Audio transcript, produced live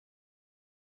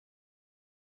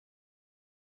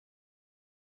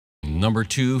Number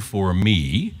 2 for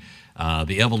me,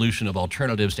 the evolution of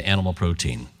alternatives to animal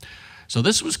protein. So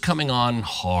this was coming on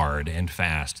hard and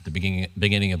fast at the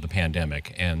beginning of the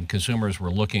pandemic, and consumers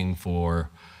were looking for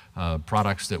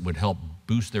products that would help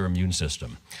boost their immune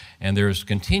system. And there's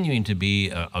continuing to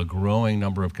be a growing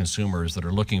number of consumers that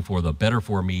are looking for the better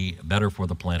for me, better for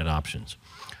the planet options.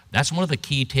 That's one of the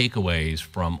key takeaways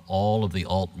from all of the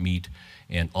alt meat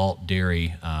and alt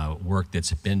dairy work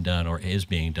that's been done or is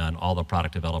being done, all the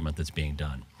product development that's being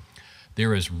done.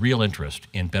 There is real interest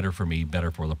in better for me,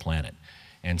 better for the planet.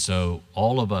 And so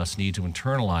all of us need to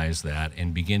internalize that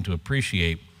and begin to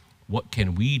appreciate what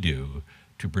can we do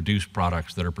to produce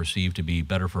products that are perceived to be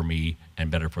better for me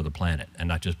and better for the planet, and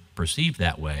not just perceived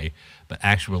that way, but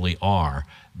actually are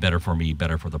better for me,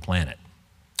 better for the planet.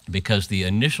 Because the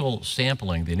initial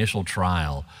sampling, the initial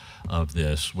trial of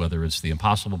this, whether it's the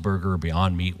Impossible Burger,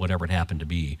 Beyond Meat, whatever it happened to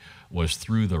be, was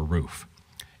through the roof.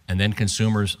 And then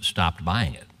consumers stopped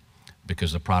buying it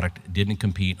because the product didn't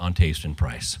compete on taste and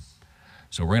price.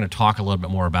 So we're going to talk a little bit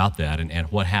more about that and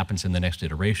what happens in the next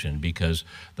iteration, because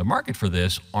the market for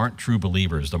this aren't true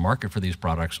believers. The market for these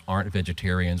products aren't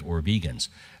vegetarians or vegans.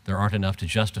 There aren't enough to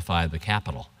justify the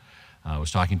capital. I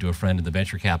was talking to a friend in the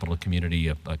venture capital community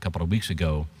a couple of weeks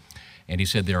ago, and he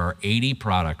said there are 80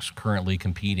 products currently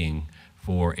competing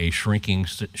for a shrinking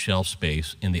shelf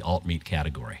space in the alt meat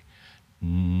category.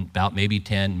 About maybe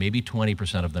 10, maybe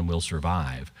 20% of them will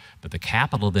survive. But the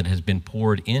capital that has been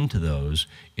poured into those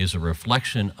is a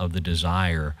reflection of the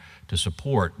desire to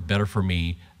support better for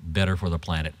me, better for the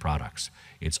planet products.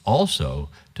 It's also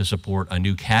to support a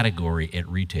new category at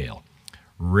retail.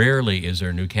 Rarely is there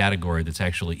a new category that's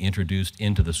actually introduced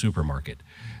into the supermarket.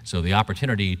 So the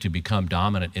opportunity to become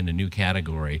dominant in a new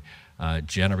category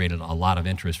generated a lot of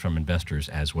interest from investors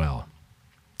as well.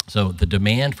 So the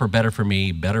demand for better for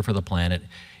me, better for the planet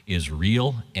is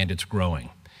real, and it's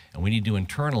growing. And we need to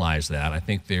internalize that. I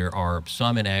think there are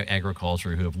some in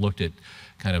agriculture who have looked at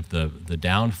kind of the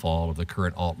downfall of the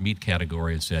current alt meat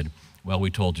category and said, well, we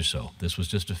told you so. This was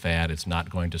just a fad. It's not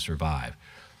going to survive.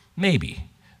 Maybe,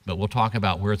 but we'll talk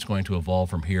about where it's going to evolve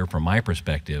from here from my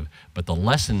perspective. But the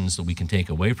lessons that we can take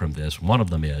away from this, one of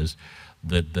them is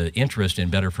that the interest in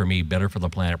better for me, better for the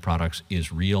planet products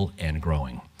is real and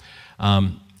growing.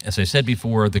 As I said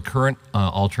before, the current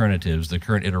alternatives, the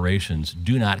current iterations,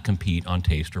 do not compete on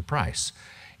taste or price.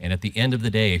 And at the end of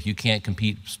the day, if you can't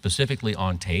compete specifically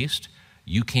on taste,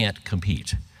 you can't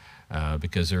compete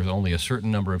because there's only a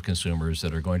certain number of consumers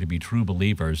that are going to be true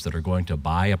believers that are going to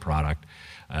buy a product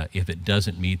if it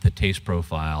doesn't meet the taste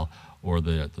profile or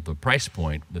the price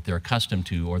point that they're accustomed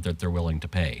to or that they're willing to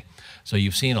pay. So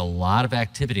you've seen a lot of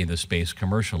activity in this space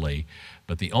commercially,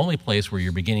 but the only place where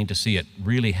you're beginning to see it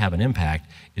really have an impact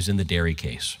is in the dairy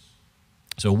case.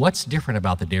 So what's different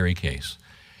about the dairy case?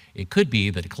 It could be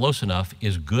that close enough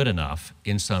is good enough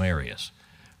in some areas,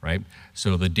 right?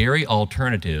 So the dairy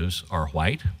alternatives are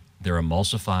white, they're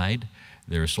emulsified,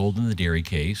 they're sold in the dairy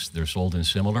case, they're sold in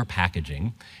similar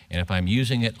packaging, and if I'm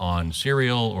using it on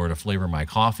cereal or to flavor my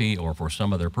coffee or for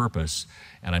some other purpose,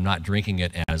 and I'm not drinking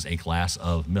it as a glass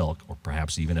of milk, or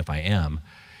perhaps even if I am,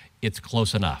 it's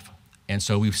close enough. And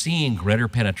so we've seen greater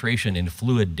penetration in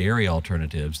fluid dairy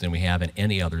alternatives than we have in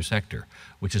any other sector,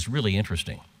 which is really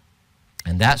interesting.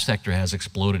 And that sector has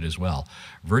exploded as well.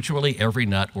 Virtually every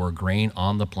nut or grain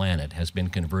on the planet has been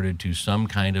converted to some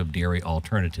kind of dairy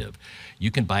alternative.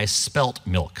 You can buy spelt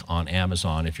milk on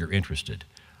Amazon if you're interested.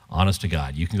 Honest to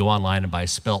God, you can go online and buy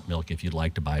spelt milk if you'd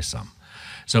like to buy some.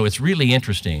 So it's really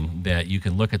interesting that you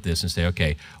can look at this and say,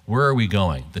 okay, where are we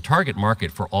going? The target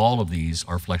market for all of these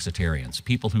are flexitarians,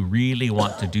 people who really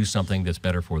want to do something that's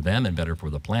better for them and better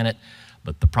for the planet,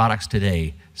 but the products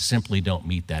today simply don't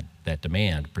meet that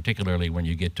demand, particularly when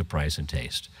you get to price and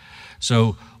taste.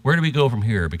 So where do we go from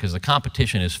here? Because the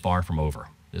competition is far from over.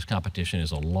 This competition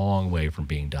is a long way from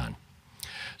being done.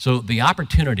 So the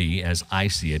opportunity, as I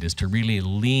see it, is to really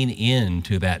lean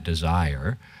into that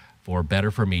desire for better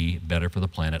for me, better for the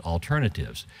planet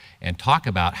alternatives, and talk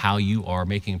about how you are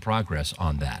making progress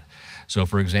on that. So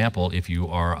for example, if you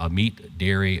are a meat,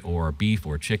 dairy, or beef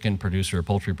or chicken producer,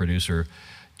 poultry producer,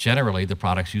 generally the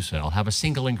products you sell have a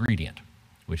single ingredient,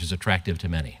 which is attractive to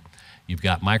many. You've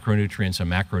got micronutrients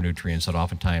and macronutrients that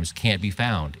oftentimes can't be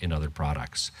found in other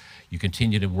products. You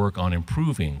continue to work on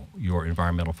improving your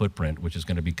environmental footprint, which is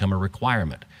going to become a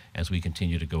requirement as we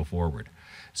continue to go forward.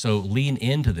 So lean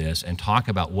into this and talk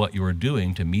about what you're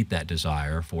doing to meet that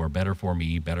desire for better for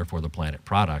me, better for the planet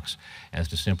products, as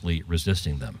to simply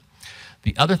resisting them.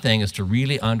 The other thing is to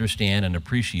really understand and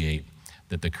appreciate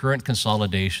that the current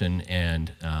consolidation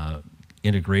and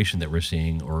integration that we're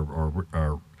seeing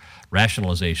or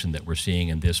rationalization that we're seeing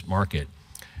in this market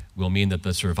will mean that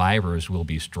the survivors will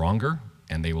be stronger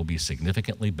and they will be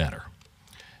significantly better.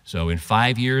 So in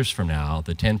 5 years from now,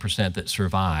 the 10% that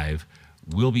survive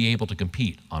will be able to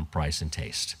compete on price and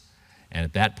taste. And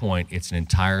at that point, it's an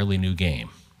entirely new game.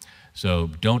 So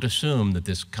don't assume that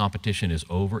this competition is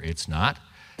over. It's not.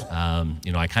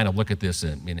 I kind of look at this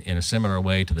in a similar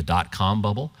way to the dot-com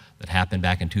bubble that happened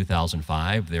back in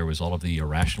 2005. There was all of the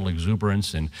irrational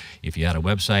exuberance, and if you had a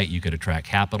website, you could attract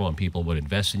capital and people would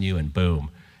invest in you, and boom,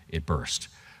 it burst.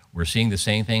 We're seeing the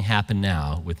same thing happen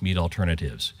now with meat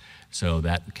alternatives. So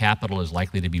that capital is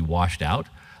likely to be washed out.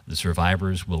 The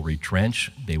survivors will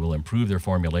retrench. They will improve their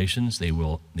formulations. They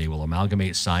will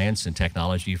amalgamate science and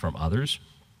technology from others.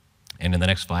 And in the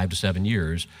next 5 to 7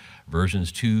 years,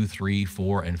 versions 2, 3,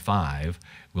 4, and 5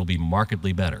 will be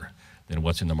markedly better than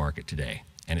what's in the market today.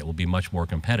 And it will be much more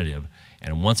competitive.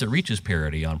 And once it reaches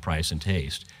parity on price and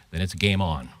taste, then it's game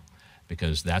on,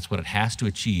 because that's what it has to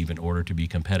achieve in order to be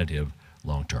competitive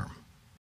long term.